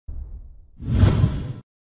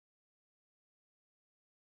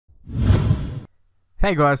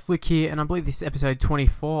Hey guys, Luke here, and I believe this is episode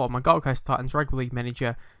 24 of my Gold Coast Titans Rugby League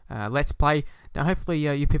Manager Let's Play. Now hopefully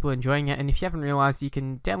you people are enjoying it, and if you haven't realised, you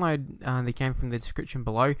can download the game from the description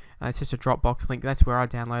below. It's just a Dropbox link, that's where I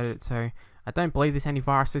downloaded it, so I don't believe there's any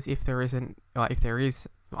viruses. If there isn't, if there is,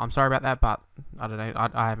 I'm sorry about that, but I don't know,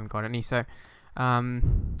 I haven't got any, so...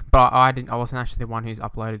 but I wasn't actually the one who's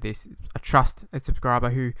uploaded this. I trust a subscriber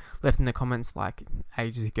who left in the comments like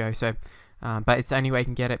ages ago, so... but it's the only way you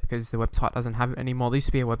can get it because the website doesn't have it anymore. There used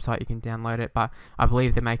to be a website you can download it, but I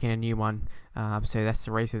believe they're making a new one, so that's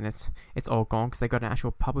the reason it's all gone, because they got an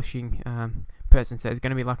actual publishing person, so it's going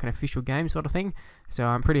to be like an official game sort of thing, so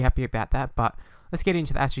I'm pretty happy about that. But let's get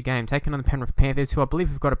into the actual game, taking on the Penrith Panthers, who I believe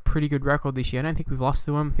have got a pretty good record this year. I don't think we've lost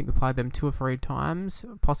to them. I think we've played them 2 or 3 times,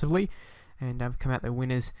 possibly, and have come out the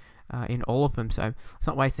winners in all of them, so let's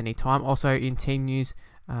not waste any time. Also, in team news,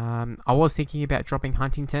 I was thinking about dropping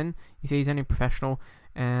Huntington. You see, he's only professional,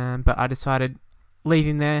 but I decided leave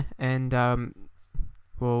him there, and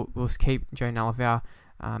we'll keep Joe Nalivao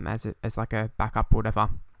as like a backup or whatever.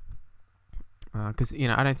 Because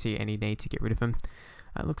I don't see any need to get rid of him.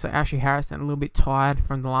 It looks like Ashley Harrison a little bit tired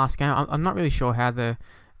from the last game. I'm not really sure how the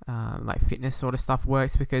like fitness sort of stuff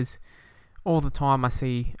works, because all the time I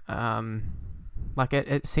see like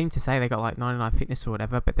it seems to say they got like 99 fitness or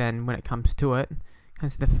whatever, but then when it comes to it,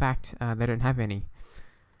 comes to the fact they don't have any.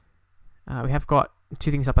 We have got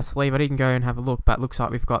 2 things up our sleeve. I didn't go and have a look, but it looks like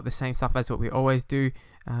we've got the same stuff as what we always do.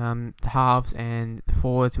 The halves and the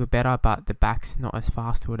forwards were better, but the backs not as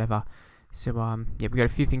fast or whatever. So yeah, we got a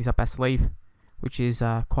few things up our sleeve, which is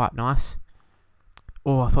quite nice.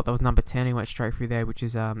 Oh, I thought that was number 10. He went straight through there, which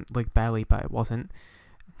is Luke Bailey, but it wasn't.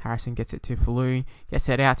 Harrison gets it to Falloon, gets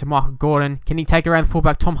it out to Michael Gordon. Can he take it around the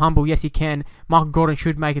fullback? Tom Humble, yes he can. Michael Gordon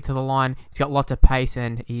should make it to the line. He's got lots of pace,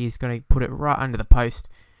 and he is going to put it right under the post.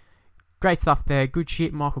 Great stuff there. Good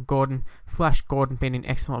shit, Michael Gordon. Flash Gordon been in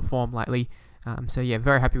excellent form lately. So yeah,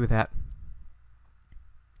 very happy with that.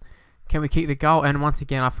 Can we keep the goal? And once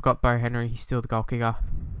again, I forgot Bo Henry. He's still the goal kicker.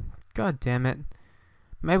 God damn it.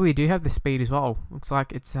 Maybe we do have the speed as well. Looks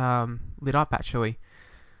like it's lit up actually.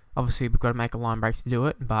 Obviously, we've got to make a line break to do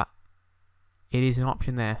it, but it is an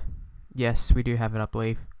option there. Yes, we do have it, I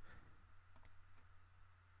believe.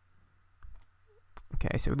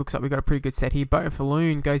 Okay, so it looks like we've got a pretty good set here. Bo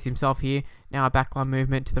Falloon goes himself here. Now a backline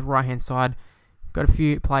movement to the right-hand side. Got a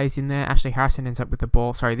few plays in there. Ashley Harrison ends up with the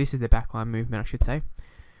ball. Sorry, this is the backline movement, I should say.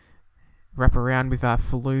 Wrap around with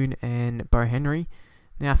Falloon and Bo Henry.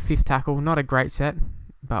 Now 5th tackle. Not a great set,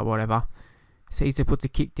 but whatever. Caesar puts a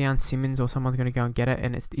kick down, Simmons, or someone's going to go and get it,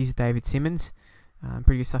 and it is David Simmons.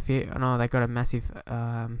 Pretty good stuff here. Oh, they got a massive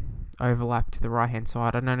overlap to the right-hand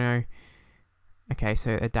side. I don't know. Okay,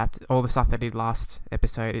 so adapt all the stuff they did last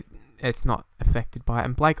episode. It's not affected by it.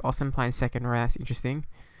 And Blake Austin playing second row. That's interesting.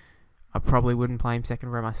 I probably wouldn't play him second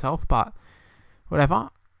row myself, but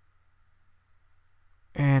whatever.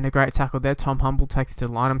 And a great tackle there. Tom Humble takes it to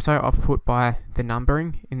the line. I'm so off-put by the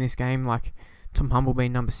numbering in this game. Like, Tom Humble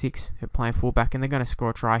being number 6, playing fullback, and they're going to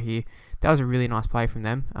score a try here. That was a really nice play from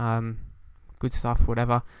them. Good stuff,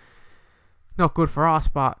 whatever. Not good for us,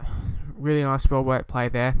 but really nice, well-worked play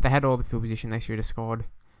there. They had all the field position they should have scored,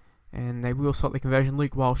 and they will sort the conversion.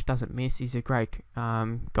 Luke Walsh doesn't miss. He's a great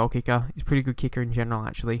goal kicker. He's a pretty good kicker in general,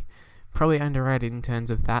 actually. Probably underrated in terms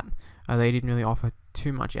of that. They didn't really offer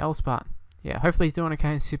too much else, but yeah, hopefully he's doing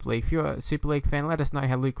okay in Super League. If you're a Super League fan, let us know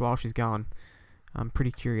how Luke Walsh is going. I'm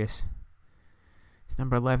pretty curious.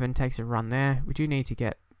 Number 11 takes a run there. We do need to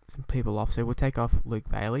get some people off, so we'll take off Luke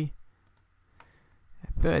Bailey.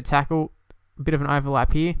 3rd tackle, a bit of an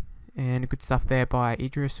overlap here, and good stuff there by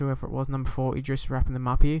Idris, whoever it was, number 4, Idris wrapping them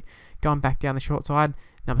up here. Going back down the short side,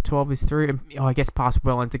 number 12 is through, and I guess past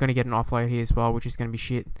Wellens. They're going to get an offload here as well, which is going to be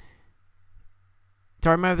shit.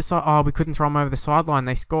 Throw him over the side. Oh, we couldn't throw him over the sideline.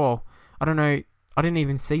 They score. I don't know. I didn't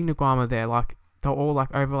even see Nguama there. Like, they're all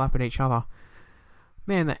like overlapping each other.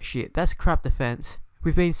 Man, that shit. That's crap defense.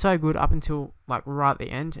 We've been so good up until like right at the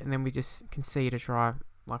end, and then we just concede a try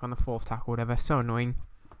like on the 4th tackle or whatever. So annoying.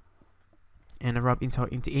 And a rub into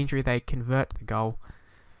injury. They convert the goal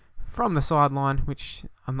from the sideline, which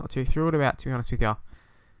I'm not too thrilled about, to be honest with you.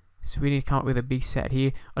 So we need to come up with a big set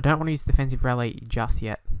here. I don't want to use defensive rally just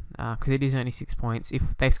yet, because it is only 6 points.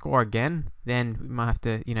 If they score again, then we might have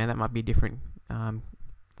to, that might be a different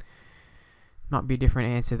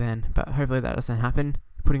answer then. But hopefully that doesn't happen.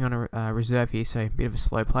 Putting on a reserve here, so a bit of a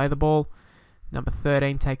slow play of the ball. Number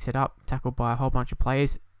 13 takes it up, tackled by a whole bunch of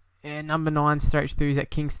players. And number 9 stretched through, is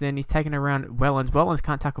at Kingston. He's taken around Wellens. Wellens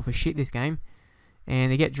can't tackle for shit this game.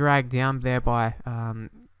 And they get dragged down there by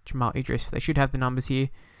Jamal Idris. They should have the numbers here.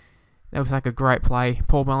 That was like a great play.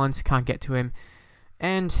 Paul Wellens can't get to him.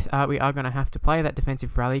 And we are going to have to play that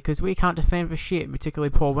defensive rally because we can't defend for shit, particularly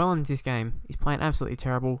Paul Wellens this game. He's playing absolutely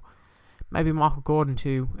terrible. Maybe Michael Gordon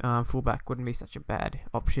too, fullback wouldn't be such a bad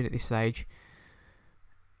option at this stage.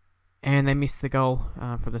 And they missed the goal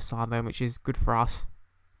from the sideline, which is good for us.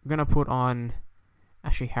 We're going to put on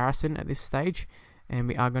Ashley Harrison at this stage, and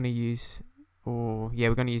we are going to use,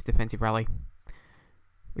 we're going to use defensive rally.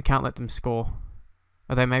 We can't let them score.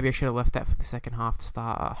 Although maybe I should have left that for the second half to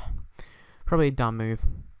start. Probably a dumb move.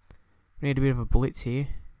 We need a bit of a blitz here,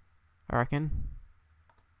 I reckon.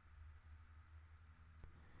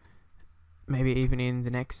 Maybe even in the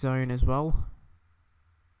next zone as well.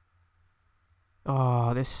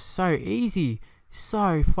 Oh, this is so easy.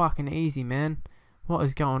 So fucking easy, man. What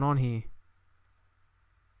is going on here?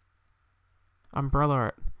 Umbrella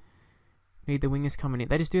it. Need the wingers coming in.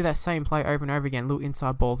 They just do that same play over and over again. Little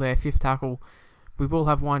inside ball there. 5th tackle. We will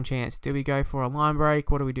have one chance. Do we go for a line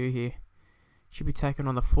break? What do we do here? Should be taken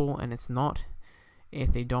on the full, and it's not.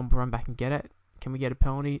 Anthony Domb run back and get it. Can we get a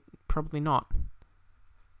penalty? Probably not.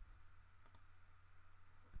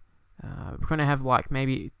 We're going to have like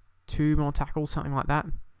maybe 2 more tackles, something like that.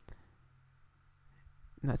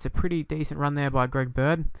 And that's a pretty decent run there by Greg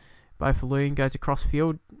Bird. Bo Falloon goes across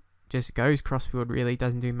field. Just goes cross field, really.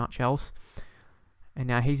 Doesn't do much else. And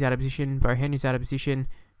now he's out of position. Bo Henry's out of position.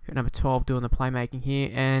 Got number 12 doing the playmaking here.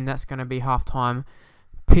 And that's going to be half time.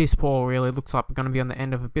 Piss poor, really. Looks like we're going to be on the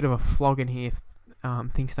end of a bit of a flogging here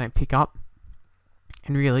if things don't pick up.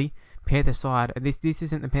 And really, Panther side, this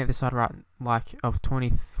isn't the Panther side right like of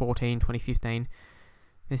 2014, 2015.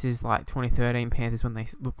 This is like 2013 Panthers when they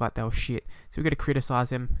looked like they were shit. So we've got to criticise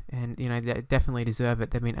them, and you know they definitely deserve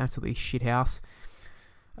it. They've been absolutely shit house.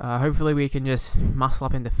 Hopefully we can just muscle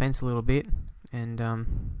up in defence a little bit, and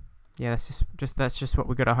yeah, that's just what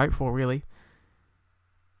we've got to hope for, really.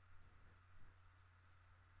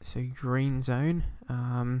 So green zone.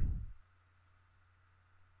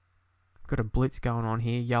 Got a blitz going on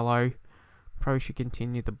here. Yellow. Probably should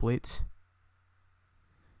continue the blitz.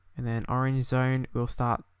 And then orange zone, we'll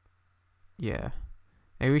start. Yeah.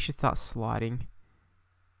 Maybe we should start sliding.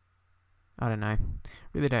 I don't know.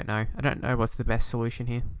 Really don't know. I don't know what's the best solution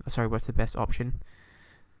here. Sorry, what's the best option.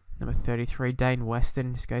 Number 33, Dane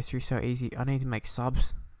Weston. Just goes through so easy. I need to make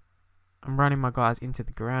subs. I'm running my guys into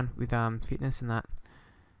the ground with fitness and that.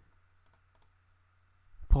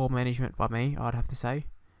 Poor management by me, I'd have to say.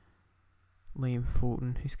 Liam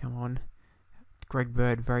Fulton, who's come on. Greg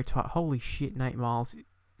Bird, very tight. Holy shit, Nate Miles. He's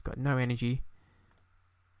got no energy.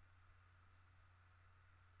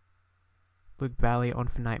 Luke Bailey on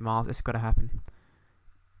for Nate Miles. It's got to happen.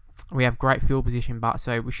 We have great field position, but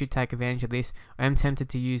so we should take advantage of this. I am tempted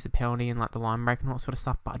to use the penalty and like the line break and all that sort of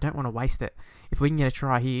stuff, but I don't want to waste it. If we can get a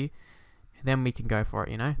try here, then we can go for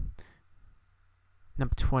it, you know.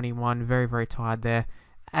 Number 21, very, very tired there.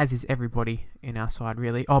 As is everybody in our side,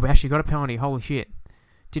 really. Oh, we actually got a penalty. Holy shit.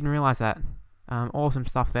 Didn't realise that. Awesome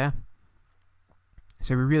stuff there.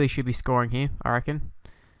 So we really should be scoring here, I reckon.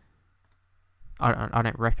 I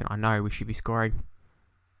don't reckon. I know we should be scoring.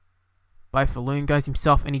 Bo Falloon goes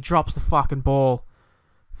himself and he drops the fucking ball.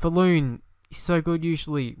 Falloon, he's so good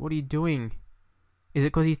usually. What are you doing? Is it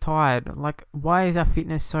because he's tired? Like, why is our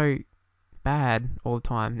fitness so bad all the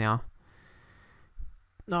time now?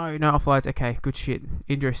 No offloads. Okay, good shit.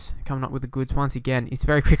 Idris coming up with the goods once again. He's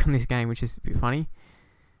very quick on this game, which is a bit funny.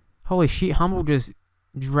 Holy shit, Humble just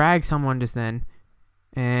dragged someone just then.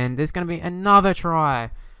 And there's going to be another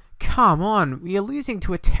try. Come on. We are losing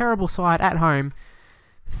to a terrible side at home.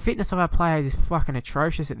 The fitness of our players is fucking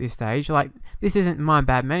atrocious at this stage. Like, this isn't my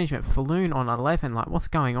bad management. Falloon on 11. Like, what's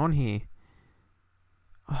going on here?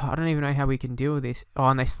 Oh, I don't even know how we can deal with this. Oh,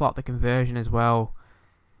 and they slot the conversion as well.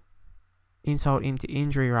 Insult into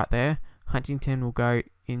injury right there. Huntington will go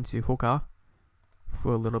into hooker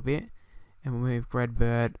for a little bit. And we'll move Greg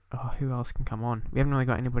Bird. Oh, who else can come on? We haven't really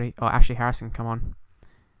got anybody. Oh, Ashley Harrison come on.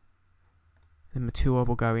 Then Matua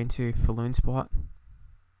will go into Falloon spot.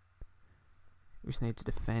 We just need to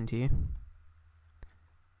defend here.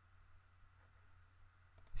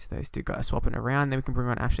 So those two guys swapping around. Then we can bring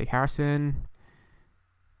on Ashley Harrison.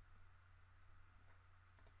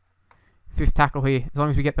 5th tackle here. As long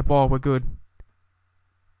as we get the ball, we're good.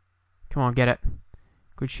 Come on, get it.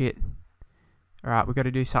 Good shit. Alright, we've got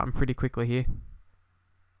to do something pretty quickly here.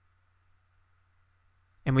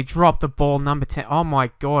 And we dropped the ball, number 10. Oh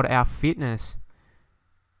my god, our fitness.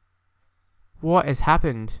 What has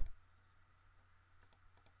happened?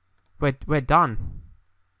 We're done.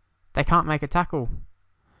 They can't make a tackle.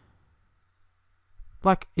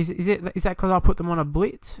 Like, is that because I put them on a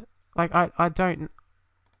blitz? Like, I don't...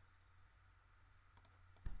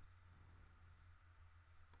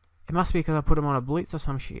 It must be because I put him on a blitz or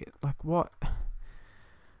some shit. Like, what?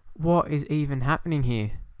 What is even happening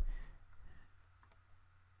here?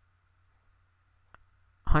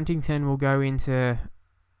 Huntington will go into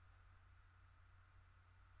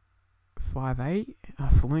 5'8".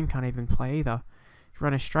 Falloon can't even play either. He's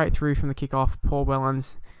running straight through from the kickoff. Paul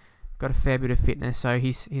Wellens got a fair bit of fitness, so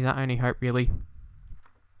he's our only hope, really.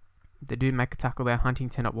 They do make a tackle there.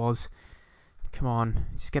 Huntington it was. Come on,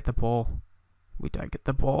 just get the ball. We don't get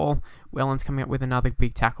the ball. Wellens coming up with another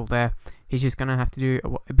big tackle there. He's just going to have to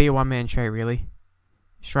be a one-man show, really.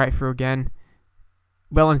 Straight through again.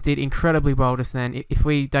 Wellens did incredibly well just then. If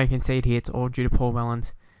we don't concede here, it's all due to Paul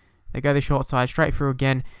Wellens. They go the short side, straight through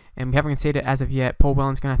again, and we haven't conceded as of yet. Paul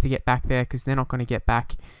Wellens going to have to get back there because they're not going to get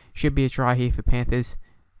back. Should be a try here for Panthers,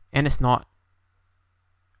 and it's not.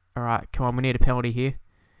 Alright, come on, we need a penalty here.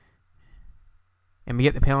 And we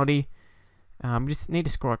get the penalty. We just need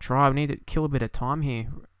to score a try. We need to kill a bit of time here.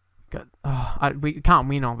 We can't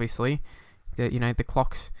win, obviously. The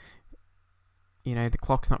clock's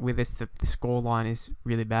not with us. The score line is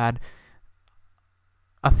really bad.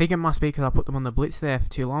 I think it must be because I put them on the blitz there for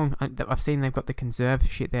too long. I've seen they've got the conserve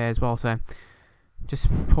shit there as well. So just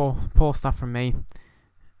poor stuff from me.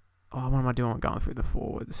 Oh, what am I doing? Going through the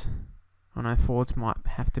forwards. I know forwards might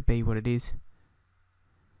have to be what it is.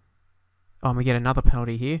 Oh, and we get another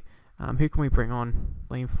penalty here. Who can we bring on?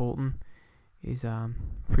 Liam Fulton is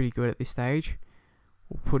pretty good at this stage.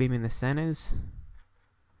 We'll put him in the centres.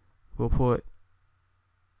 We'll put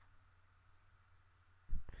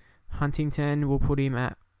Huntington. We'll put him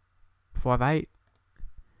at 5'8".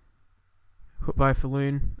 Put Bo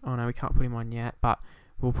Falloon. Oh no, we can't put him on yet, but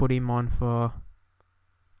we'll put him on for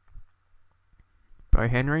Bo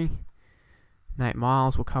Henry. Nate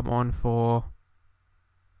Miles will come on for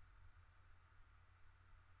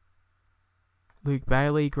Luke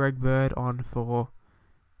Bailey. Greg Bird on for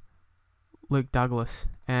Luke Douglas.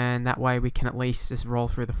 And that way we can at least just roll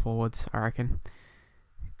through the forwards, I reckon.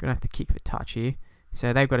 Gonna have to kick for touch here.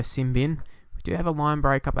 So they've got a sim bin. We do have a line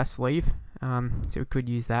break up our sleeve. So we could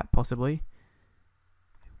use that possibly.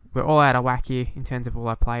 We're all out of whack here in terms of all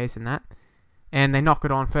our players and that. And they knock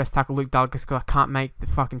it on. First tackle Luke Douglas because I can't make the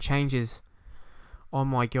fucking changes. Oh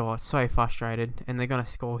my god, so frustrated. And they're going to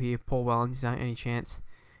score here. Paul Wellens, is there any chance?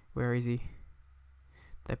 Where is he?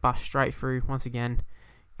 They bust straight through once again.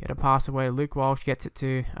 Get a pass away to Luke Walsh. Gets it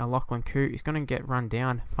to Lachlan Coote. He's going to get run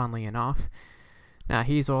down, funnily enough. Now,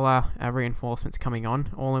 here's all our reinforcements coming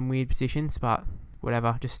on. All in weird positions, but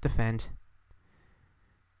whatever. Just defend.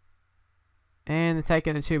 And they're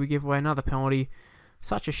taking it 2. We give away another penalty.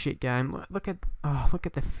 Such a shit game. Look at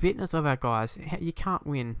the fitness of our guys. You can't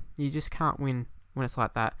win. You just can't win when it's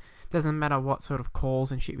like that. Doesn't matter what sort of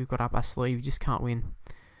calls and shit we've got up our sleeve. You just can't win.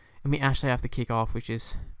 And we actually have to kick off, which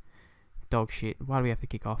is dog shit. Why do we have to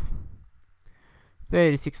kick off?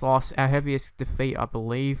 36 loss, our heaviest defeat, I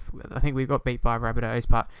believe. I think we got beat by Rabbitohs,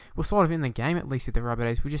 but we're sort of in the game at least with the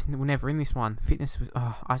Rabbitohs. We're never in this one. Fitness was,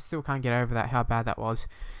 I still can't get over that, how bad that was.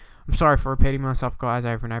 I'm sorry for repeating myself, guys,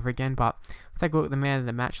 over and over again, but let's take a look at the man of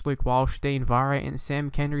the match. Luke Walsh, Dean Vare, and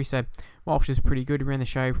Sam Kendry. So Walsh is pretty good. He ran the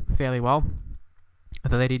show fairly well,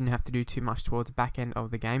 although they didn't have to do too much towards the back end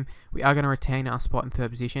of the game. We are going to retain our spot in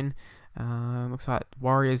third position. Looks like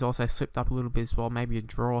Warriors also slipped up a little bit as well, maybe a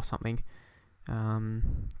draw or something.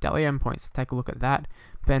 Dally M points, take a look at that.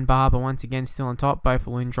 Ben Barber once again still on top. Bo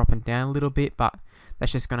Falloon dropping down a little bit, but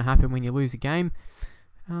that's just going to happen when you lose a game.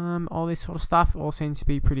 All this sort of stuff all seems to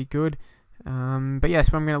be pretty good. But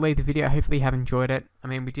yes, I'm going to leave the video. Hopefully you have enjoyed it. I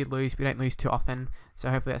mean, we did lose. We don't lose too often, so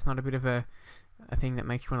hopefully that's not a bit of a thing that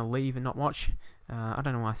makes you want to leave and not watch. I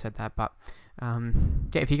don't know why I said that, but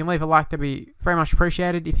yeah, if you can leave a like, that'd be very much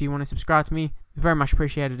appreciated. If you want to subscribe to me, very much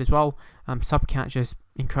appreciated as well. Sub count just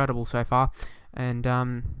incredible so far, and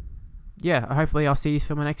yeah, hopefully I'll see you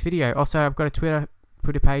for my next video. Also, I've got a Twitter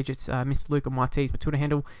page. It's Mr. Luke on my tees. My Twitter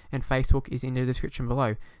handle and Facebook is in the description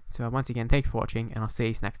below. So once again, thank you for watching, and I'll see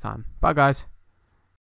you next time. Bye, guys.